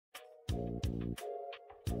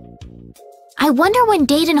I wonder when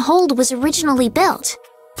Dayton Hold was originally built.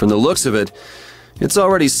 From the looks of it, it's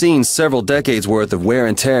already seen several decades worth of wear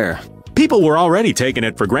and tear. People were already taking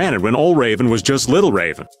it for granted when Old Raven was just Little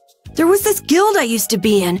Raven. There was this guild I used to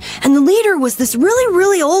be in, and the leader was this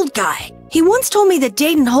really old guy. He once told me that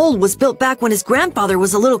Dayton Hold was built back when his grandfather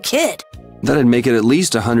was a little kid. That'd make it at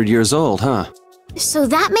least 100 years old, huh? So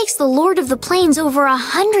that makes the Lord of the Plains over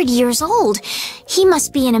 100 years old. He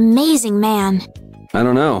must be an amazing man. I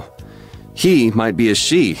don't know. He might be a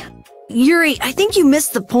she. Yuri, I think you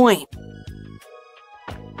missed the point.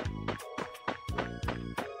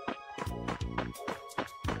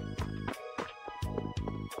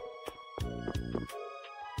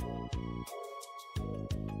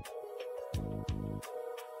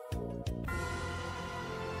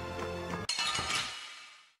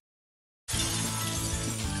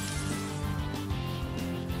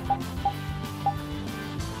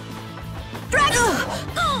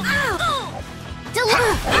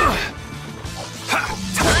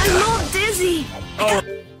 I'm all dizzy.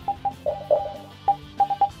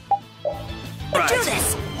 Do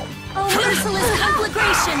this. Oh, merciless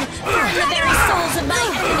conflagration! Burn the very souls of my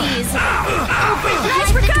enemies! Oh, bring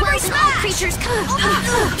life that dwells in all creatures come!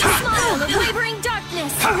 Smile of wavering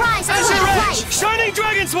darkness! Arise, O Ray of Life! Shining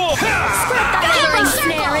Dragon Sword! Spread thy healing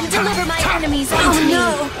snare and deliver my enemies unto me!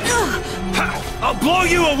 I'll blow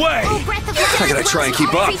you away! Oh, breath of life! I gotta try and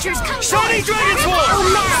keep up. Shining Dragon Sword! Oh,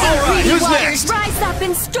 massive Alright, greedy who's waters, next? rise up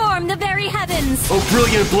and storm the very heavens! Oh,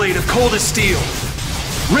 brilliant blade of coldest steel!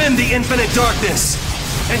 Rend the infinite darkness!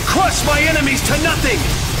 And crush my enemies to nothing!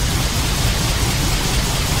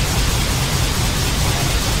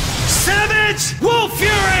 Savage Wolf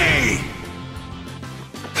Fury!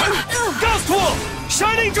 Ghost Wolf!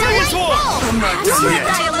 Shining Dragon Sword! I'm not done Spread yet.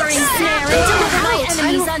 thy alluring snare and deliver my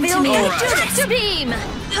enemies unto me! Tractor beam!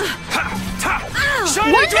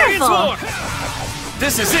 Shining Dragon wonderful! Sword!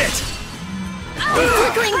 This is it!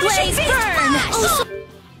 Flickering blaze, burn!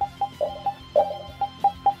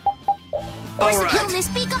 Alright. Illness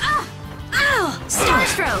beacon. Ow!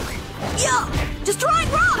 Starstroke. Yo! Destroying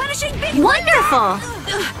rock! Punishing big! Wonderful.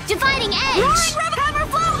 Dividing Edge. Roaring river hammer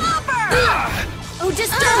flow hopper! Oh,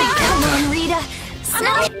 disturbing! Come on, Rita!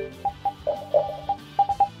 Snap!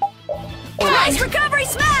 Nice recovery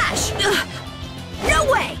smash! No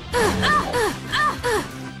way! Ow!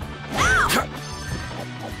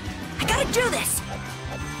 I gotta do this!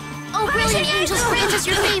 Oh, brilliant angels, grant us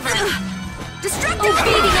your favor. Destructive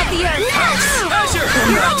beating of the earth! Asher!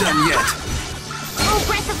 I'm not done yet. Oh,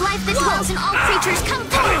 breath of life that dwells in all creatures, come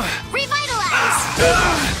forth. Revitalize.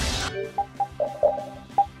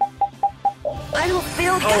 I don't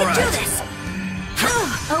feel like I can do this.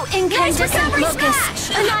 Oh, incandescent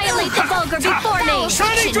locust! Annihilate the vulgar before me!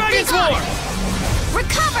 Shining Dragon Sword!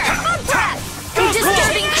 Recover. Oh,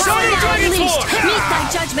 disturbing power Shining now Dragon unleashed! Sword! Meet thy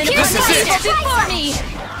judgment upon This is the it. evil before me!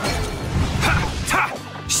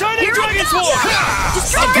 Shining Dragon Sword!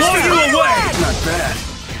 Destroy I'll blow you away! Not bad.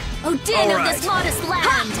 Oh, din of this modest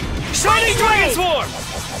land! Shining Dragon Sword!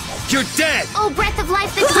 You're dead! Oh, breath of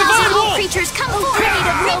life that dwells in all Revival! creatures, come forth. Blade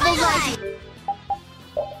of noble Revitalize. life!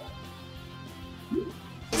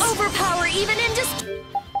 Overpower even indestructible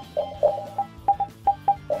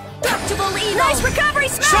evil! Nice recovery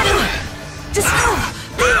smash!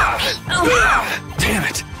 Damn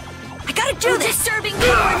it! I gotta do this. Disturbing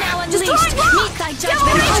power now unleashed! Destroying rock! Meet thy judgment Oh,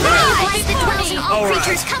 upon breath of the life that evil dwells in before all me!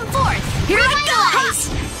 creatures, come forth. Here I Revitalize.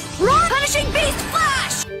 go! Run! Punishing beast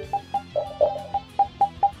flash!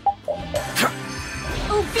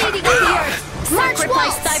 Oh, beating of the earth! March Sacrifice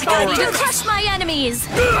waltz. thy body to Alright. crush my enemies!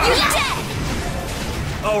 You're dead!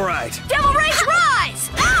 Alright. Devil Rage rise!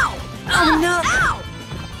 Ow! Oh no! Ow!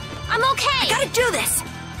 I'm okay. Gotta do this.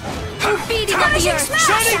 Oh, beating of the earth!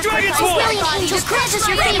 Shining Dragon Sword! Brilliant angels, grant us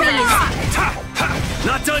your favors.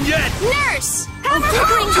 Not done yet! Nurse. Oh,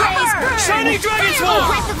 flickering blaze, burn! Shining Dragon Oh, Sword!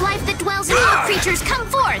 breath of life that dwells in all creatures, come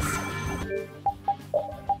forth.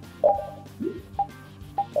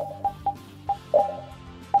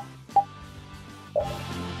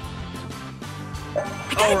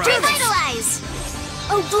 Alright. Revitalize.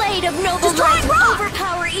 Oh, blade of noble Destroying light! rock!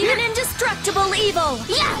 Overpower even indestructible evil!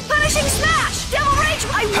 Yeah. Punishing smash! Devil Rage!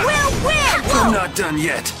 I will win! I'm not done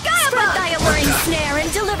yet. Spread thy alluring snare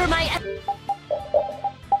and deliver my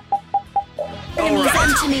enemies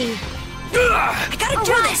unto me! I gotta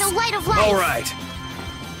do Arise, this. O light of life. Alright.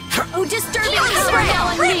 Oh, disturbing Healing power spray.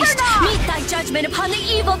 now unleashed! Reaper Meet thy judgment upon the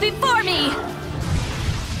evil before me!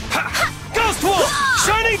 Ghost Wolf!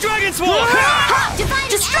 Shining Dragon Sword!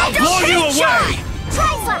 Divine I'll blow you away!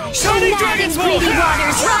 Tri-Flash. Shining Mad Dragon and Sword! greedy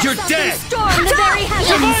waters rise You're up dead! and storm the very heavens!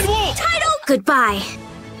 Divine Wolf! Title! Goodbye.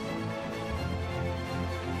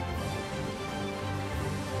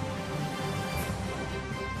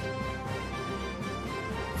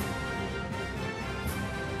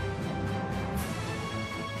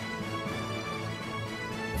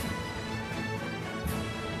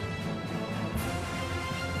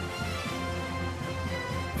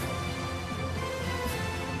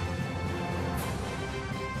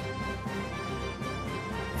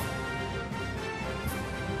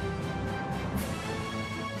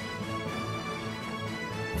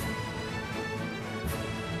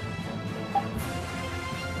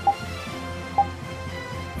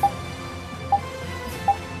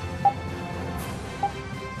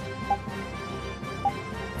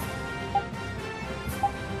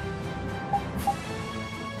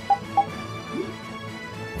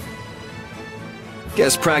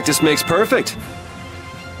 Guess practice makes perfect.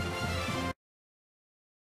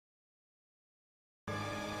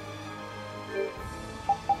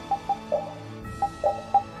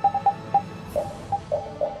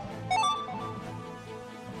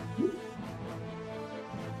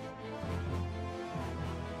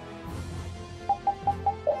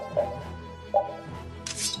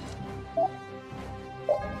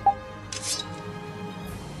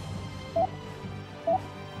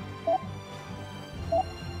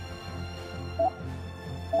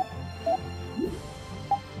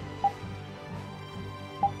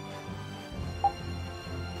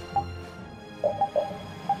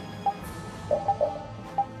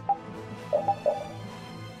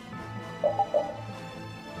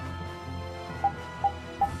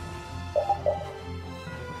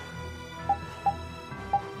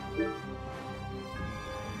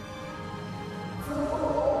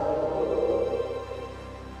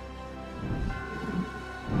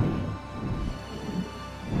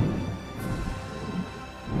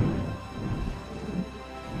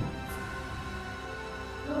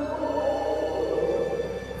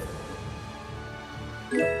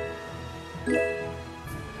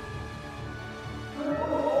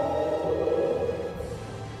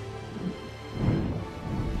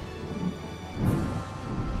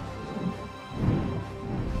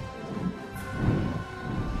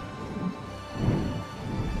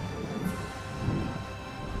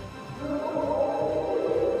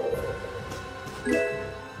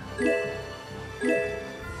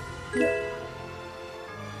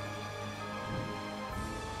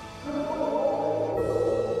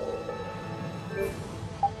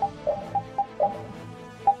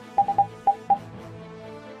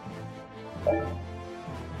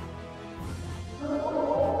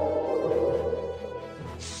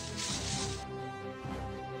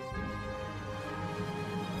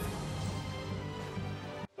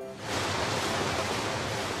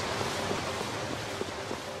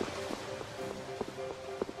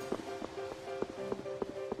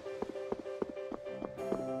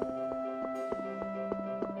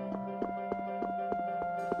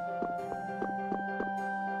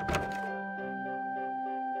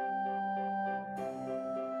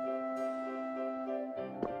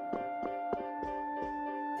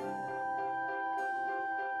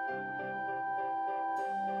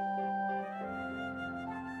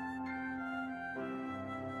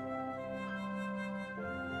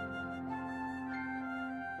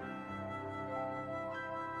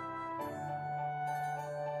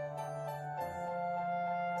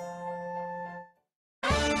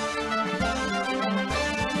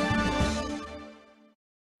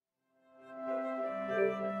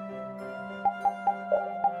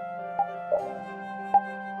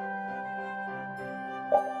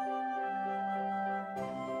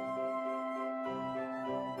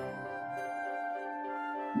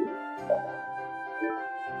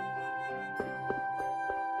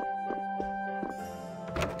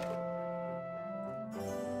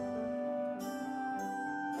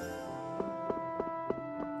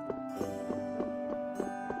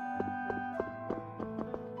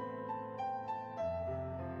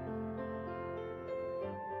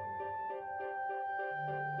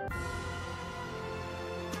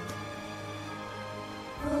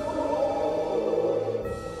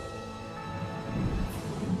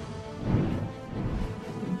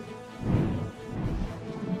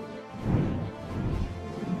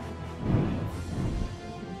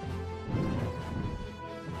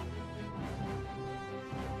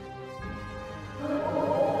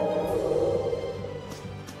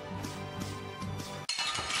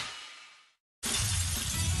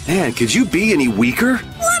 Man, could you be any weaker?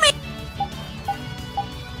 Let me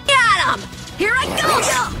at him! Here I go!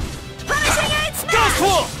 Punishing Aid Smash! Ghost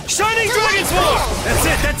Wall! Shining Dragon's Wall!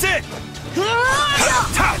 That's it!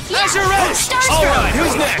 Azure Edge! Alright,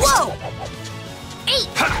 who's next? Whoa!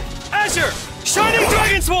 Azure! Shining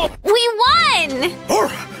Dragon's Wall! We won!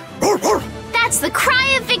 That's the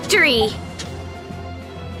cry of victory!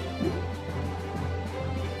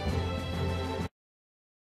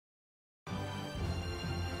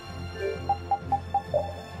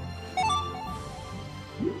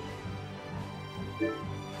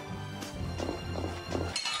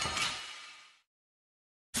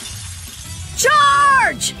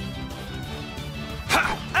 Charge!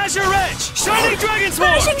 Azure Edge! Shining Dragon's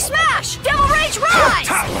Wall! Finishing Smash! Devil Rage Rise!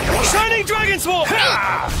 Shining Dragon's Wall!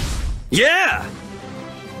 Yeah!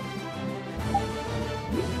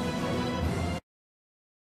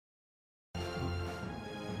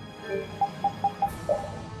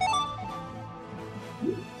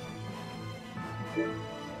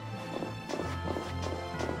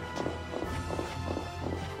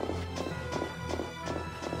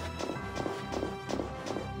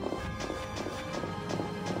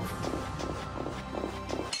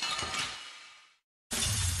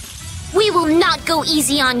 We will not go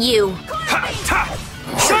easy on you.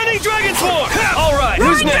 Shining Dragon Swarm! Alright,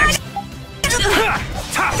 who's next?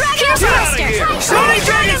 Pierce Get out of here! Shining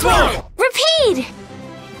Dragon Swarm! Repeat!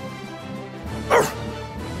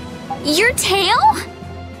 Your tail?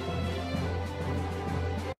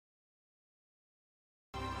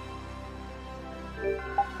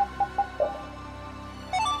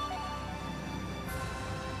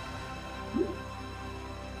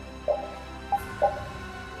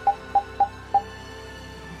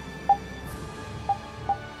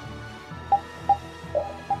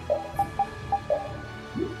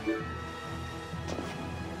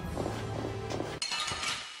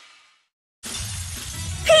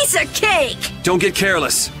 Piece of cake! Don't get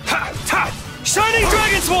careless. Shining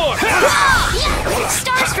Dragon Swarm!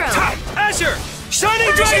 Starstroke! Azure!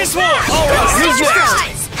 Shining Dragon Swarm! Alright, who's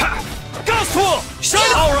next? Ghost Wolf!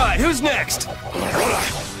 Alright, who's next?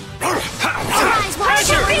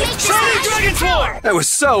 Azure! Shining Dragon Swarm! That was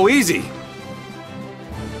so easy.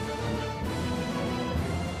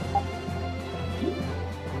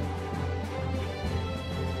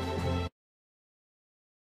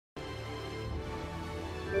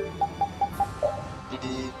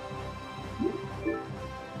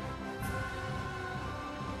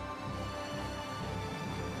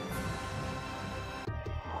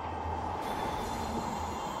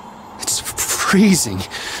 It's freezing.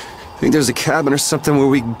 Think there's a cabin or something where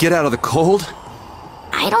we can get out of the cold?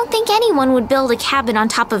 I don't think anyone would build a cabin on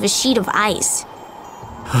top of a sheet of ice.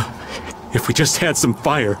 If we just had some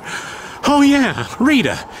fire. Oh yeah,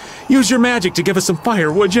 Rita, use your magic to give us some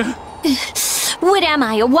fire, would you? What am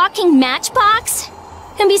I, a walking matchbox?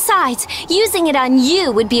 And besides, using it on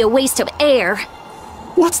you would be a waste of air.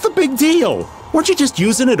 What's the big deal? Weren't you just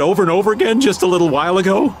using it over and over again just a little while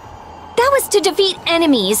ago? That was to defeat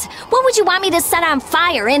enemies. What would you want me to set on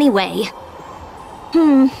fire anyway?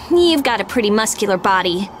 You've got a pretty muscular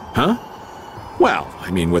body. Huh? Well,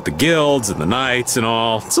 I mean, with the guilds and the knights and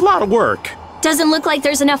all, it's a lot of work. Doesn't look like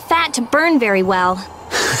there's enough fat to burn very well.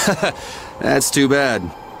 That's too bad.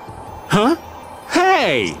 Huh?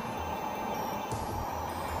 Hey!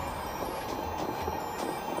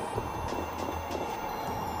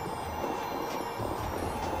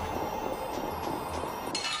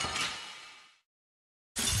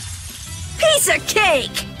 Piece of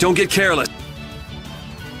cake! Don't get careless.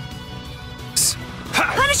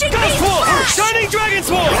 Punishing Ghost beam Wolf! slash! Shining Dragon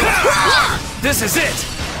Swarm! This is it!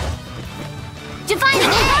 Dividing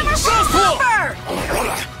Ghost Wolf!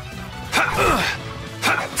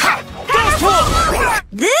 Ghost Wolf!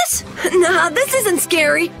 This? Nah, this isn't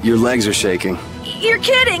scary. Your legs are shaking. You're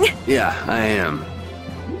kidding. Yeah, I am.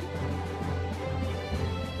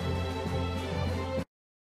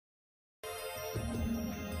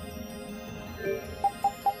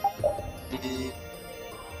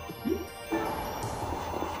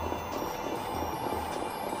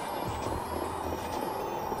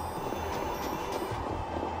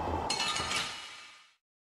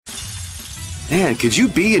 Man, could you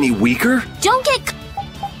be any weaker? Don't get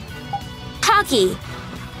cocky.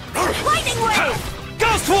 Lightning wave!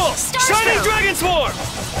 Ghost Wolf! Shining Starstroke! Dragon Swarm!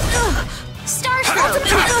 Starstroke!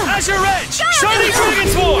 Azure Edge! Shining Dragon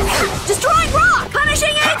Swarm! Destroying rock!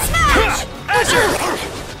 Punishing egg smash!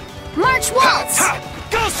 Azure! March Waltz!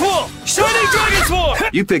 Ghost Wolf! Shining Dragon Swarm!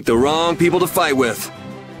 You picked the wrong people to fight with.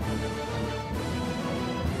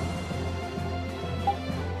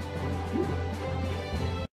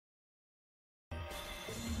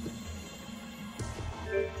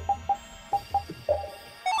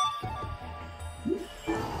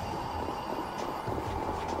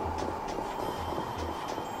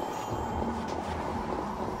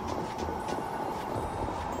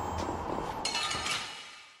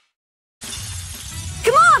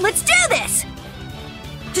 Come on, let's do this!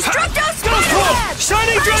 Destructo Ghost Wolf!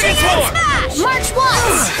 Shining Dragon Swarm! Smash! March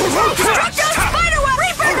Waltz! Destructo Spiderweb!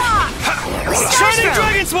 Reaper Knock! Shining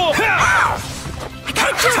Dragon Swarm! I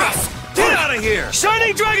gotta do this! Get out of here!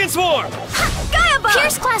 Shining Dragon Swarm! Gaiaba!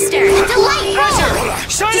 Pierce Cluster! Delight Roll!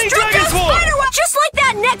 Shining Destructo Dragon Swarm! Spiderweb! Just like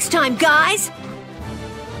that next time, guys!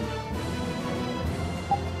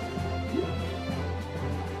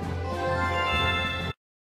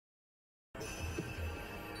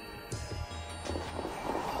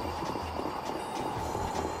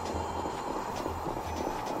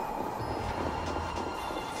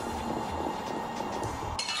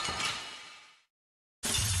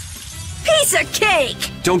 Piece of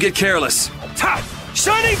cake! Don't get careless.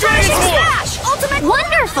 Shining Dragon Swarm! Smash! Ultimate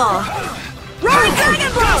Wonderful! Rolling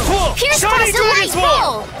Dragon Blow! Ghost Wolf! Pierce Shining Cluster Dragon Light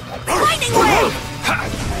Swarm! Roll! Lightning Wave!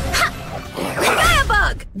 Gaia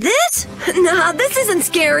Bug! This? Nah, this isn't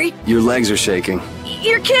scary. Your legs are shaking.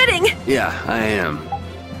 You're kidding! Yeah, I am.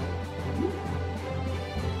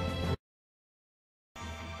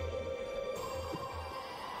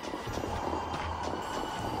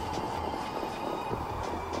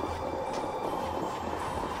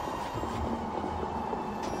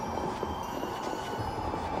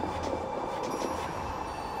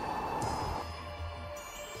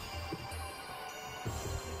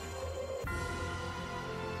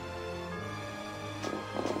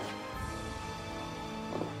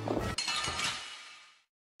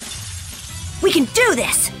 We can do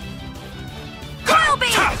this! Coil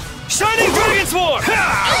Beam! Shining Dragon Swarm!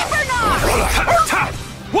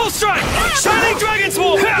 Wolf Strike! Shining Dragon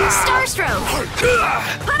Swarm!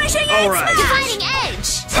 Starstroke! Punishing All Egg right. Smash! Dividing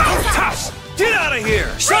Edge! Get out of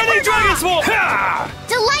here! Shining Dragon Swarm!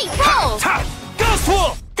 Delight Bolt! Ghost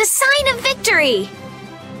Wolf! The sign of victory!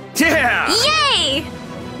 Yeah! Yay!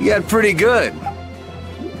 You got pretty good.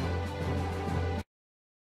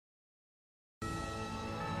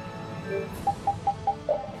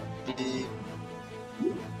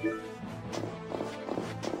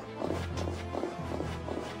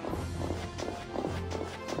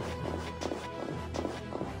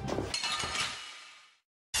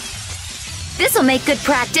 This'll make good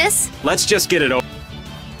practice. Let's just get it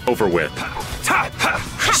over with.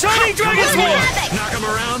 Shining Dragon Swarm! Knock him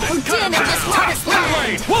around. Din of this hardest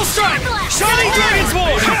land! Wolf Strike! Shining Dragon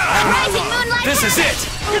Swarm! Rising Moonlight! This is it!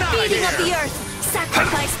 Beating of the earth!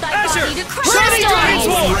 Sacrifice thy Azure! body to crush Shining Dragon stones!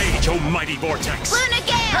 Swarm! Rage, oh mighty vortex. Luna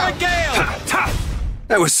Gale! Gale!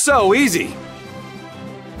 That was so easy.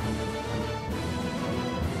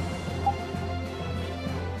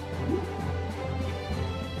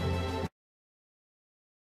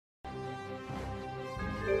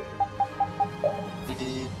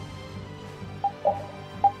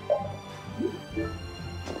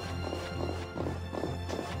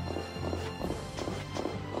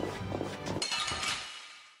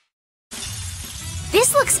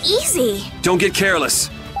 This looks easy. Don't get careless.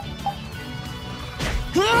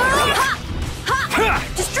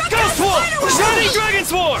 Ghost Wolf! Shining Dragon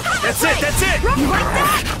Swarm! That's it, that's it! You like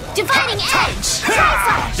that? Dividing Edge!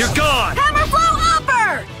 You're gone! Hammerflow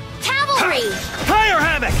Upper! Cavalry! Fire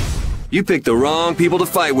Hammock! You picked the wrong people to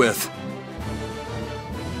fight with.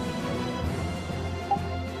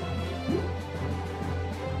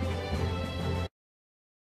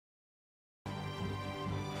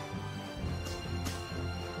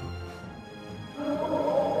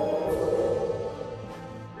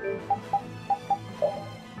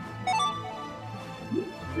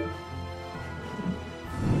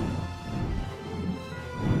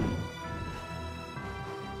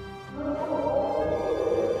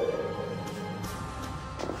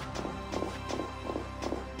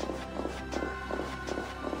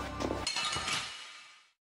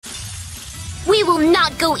 We will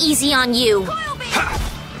not go easy on you.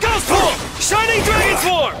 Ghost Wolf! Shining Dragon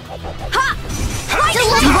Swarm!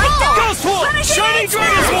 Delight Ghost Wolf! Shining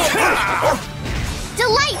Dragon Swarm!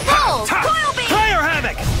 Delight Bolt! Fire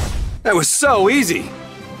Hammock! That was so easy.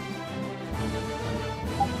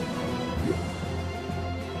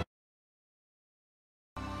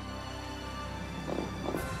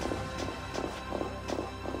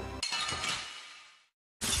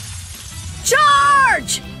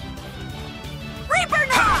 Charge! Reaper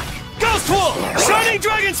Knock! Ghost Wolf! Shining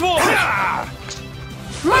Dragon Swarm!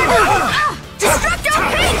 Destructo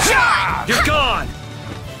Pain Shot! You're gone!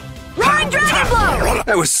 Roaring Dragon Blow!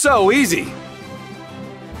 That was so easy.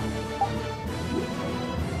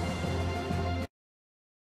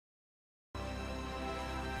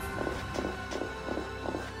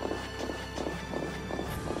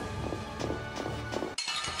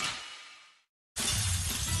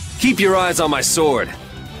 Keep your eyes on my sword.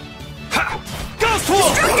 Ghost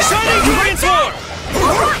Wolf! Shining Dragon Swarm!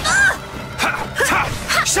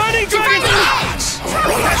 Shining Dragon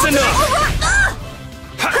Swarm! That's enough!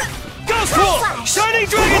 Ghost Wolf! Shining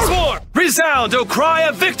Dragon Swarm! Resound, O cry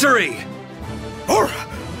of victory!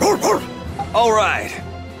 All right.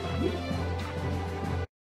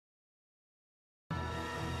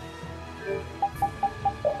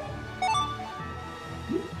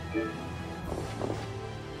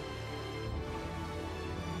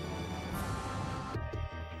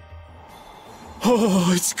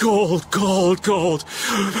 Oh, it's cold, cold, cold.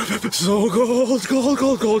 So cold, cold,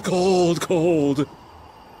 cold, cold, cold, cold.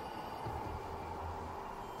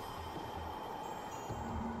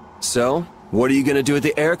 So, what are you gonna do with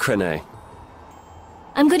the air crane?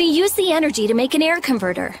 I'm going to use the energy to make an air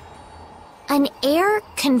converter. An air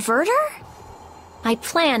converter? My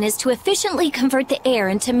plan is to efficiently convert the air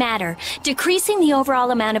into matter, decreasing the overall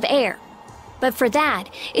amount of air. But for that,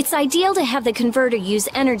 it's ideal to have the converter use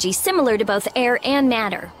energy similar to both air and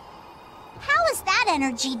matter. How is that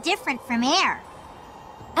energy different from air?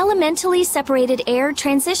 Elementally separated air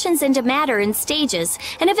transitions into matter in stages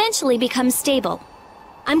and eventually becomes stable.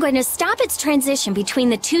 I'm going to stop its transition between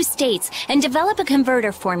the two states and develop a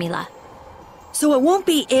converter formula. So it won't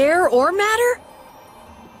be air or matter?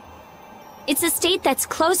 It's a state that's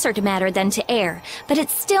closer to matter than to air, but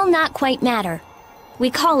it's still not quite matter.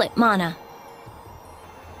 We call it mana.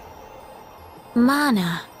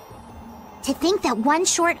 Mana. To think that one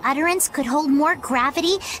short utterance could hold more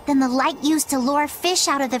gravity than the light used to lure fish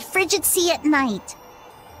out of the frigid sea at night.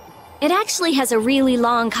 It actually has a really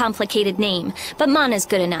long, complicated name, but mana's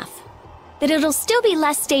good enough. But it'll still be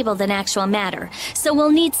less stable than actual matter, so we'll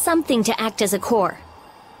need something to act as a core.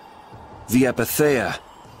 The Epithea.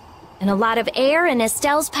 And a lot of air and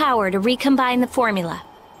Estelle's power to recombine the formula.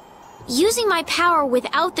 Using my power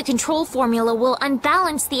without the control formula will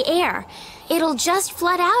unbalance the air. It'll just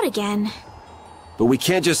flood out again. But we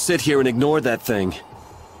can't just sit here and ignore that thing.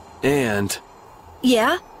 And...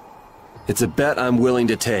 Yeah? it's a bet I'm willing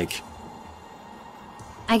to take.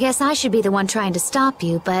 I guess I should be the one trying to stop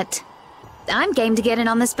you, but... I'm game to get in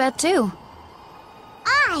on this bet, too.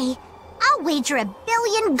 I'll wager 1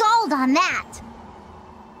 billion gold on that.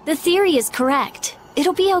 The theory is correct.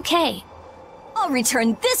 It'll be okay. I'll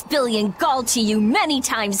return this 1 billion gold to you many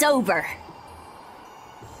times over.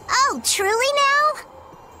 Oh, truly now?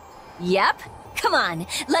 Yep. Come on,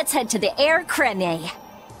 let's head to the Air Crene.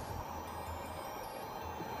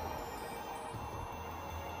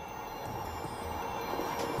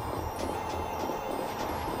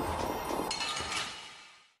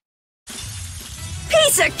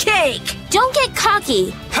 Piece of cake! Don't get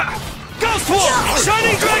cocky. Ha! Ghost Swarm!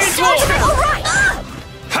 Shining Dragon Swarm! Alright!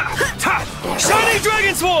 Ha! Shining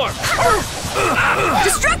Dragon Swarm!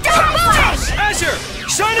 Destructive Flash! Asher!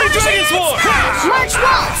 Shining Dragon Swarm! March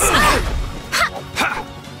Waltz!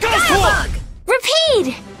 Ghost Swarm!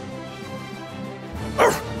 Repeat!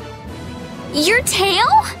 Your tail?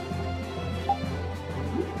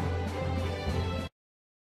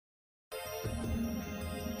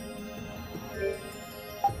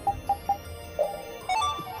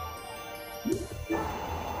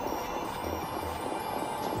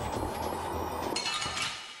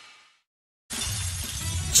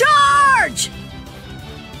 Charge!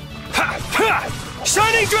 Ha! Ha!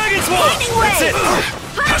 Shining Dragon Swarm! Lightning Wave! That's it!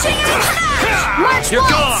 Punishing and smash! March You're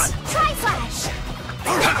gone! Tri-Flash!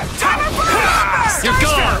 You're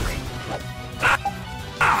gone!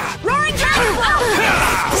 Roaring Dragon Blow!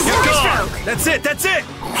 You're gone! That's it! That's it!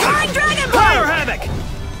 Roaring Dragon Blow! Fire Havoc!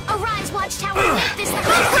 Arise, Watchtower, make this the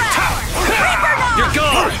Reaper! You're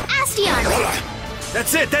gone! Astion!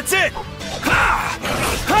 That's it! That's it!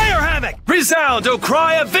 Fire Havoc! Resound, O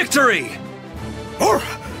cry of victory!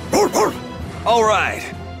 All right.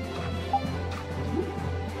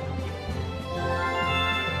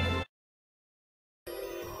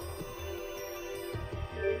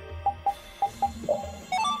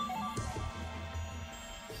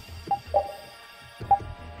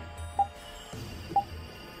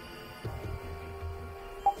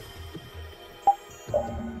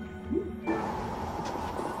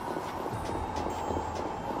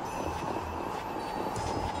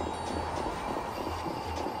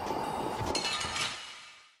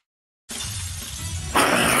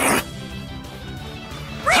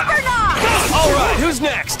 Who's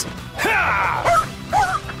next?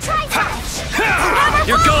 Tri-Flash!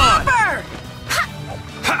 You're gone!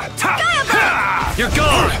 You're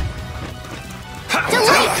gone!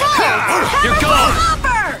 Delayed pull! You're gone!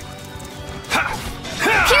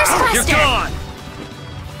 Pierce You're Cluster! gone!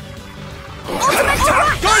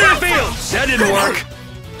 Guardian Field! That didn't work!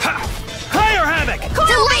 Fire Havoc!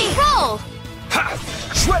 Delayed roll!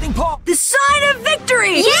 Shredding Paw! The sign of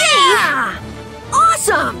victory! Yeah!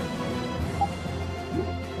 Awesome!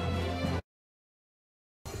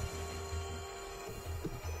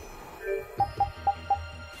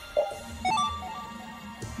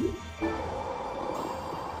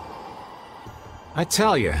 I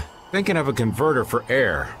tell you, thinking of a converter for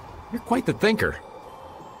air. You're quite the thinker.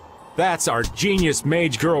 That's our genius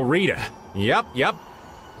mage girl Rita. Yep.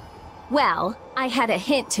 Well, I had a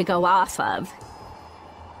hint to go off of.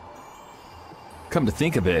 Come to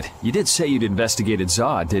think of it, you did say you'd investigated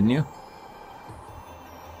Zod, didn't you?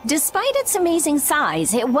 Despite its amazing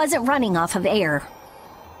size, it wasn't running off of air.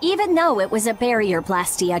 Even though it was a barrier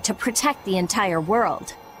blastia to protect the entire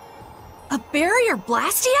world. A barrier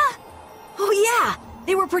blastia? Oh yeah,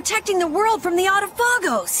 they were protecting the world from the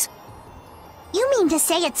Autophagos. You mean to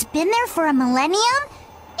say it's been there for a millennium?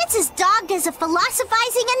 It's as dogged as a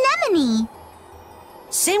philosophizing anemone.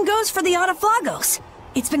 Same goes for the Autophagos.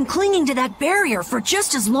 It's been clinging to that barrier for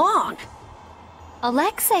just as long.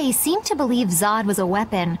 Alexei seemed to believe Zod was a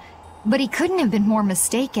weapon, but he couldn't have been more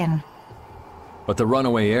mistaken. But the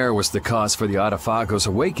runaway air was the cause for the Autophagos'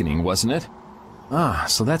 awakening, wasn't it? Ah,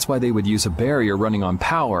 so that's why they would use a barrier running on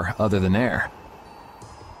power other than air.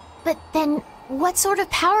 But then, what sort of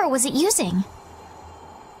power was it using?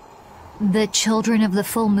 The children of the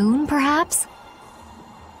full moon, perhaps?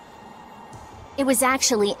 It was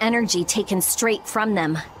actually energy taken straight from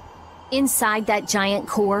them. Inside that giant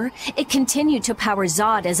core, it continued to power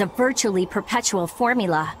Zod as a virtually perpetual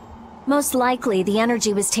formula. Most likely, the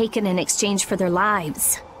energy was taken in exchange for their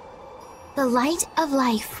lives. The light of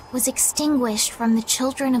life was extinguished from the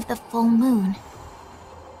children of the full moon.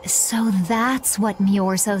 So that's what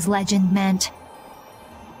Myorso's legend meant.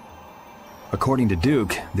 According to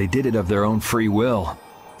Duke, they did it of their own free will.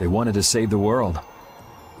 They wanted to save the world.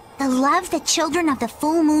 The love the children of the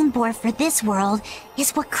full moon bore for this world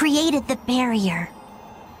is what created the barrier.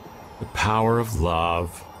 The power of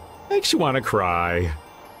love. Makes you want to cry.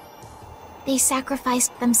 They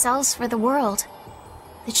sacrificed themselves for the world.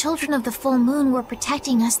 The children of the full moon were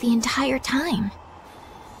protecting us the entire time.